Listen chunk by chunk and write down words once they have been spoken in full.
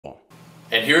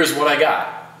And here's what I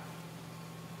got.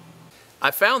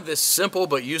 I found this simple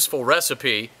but useful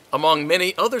recipe among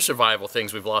many other survival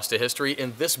things we've lost to history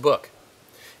in this book.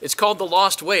 It's called The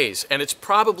Lost Ways, and it's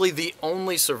probably the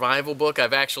only survival book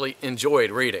I've actually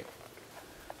enjoyed reading.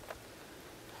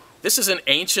 This is an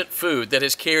ancient food that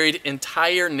has carried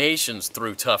entire nations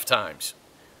through tough times.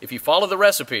 If you follow the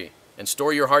recipe and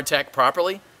store your hardtack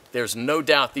properly, there's no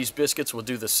doubt these biscuits will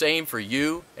do the same for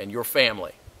you and your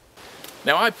family.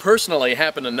 Now, I personally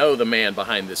happen to know the man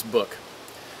behind this book.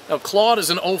 Now, Claude is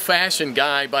an old-fashioned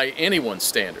guy by anyone's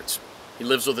standards. He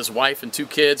lives with his wife and 2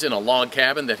 kids in a log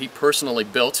cabin that he personally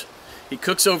built. He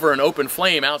cooks over an open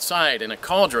flame outside in a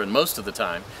cauldron most of the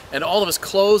time, and all of his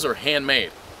clothes are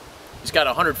handmade. He's got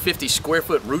a 150 square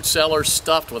foot root cellar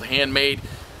stuffed with handmade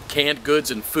canned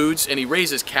goods and foods, and he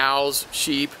raises cows,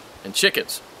 sheep, and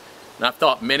chickens. And I've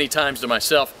thought many times to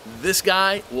myself, this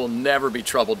guy will never be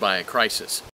troubled by a crisis.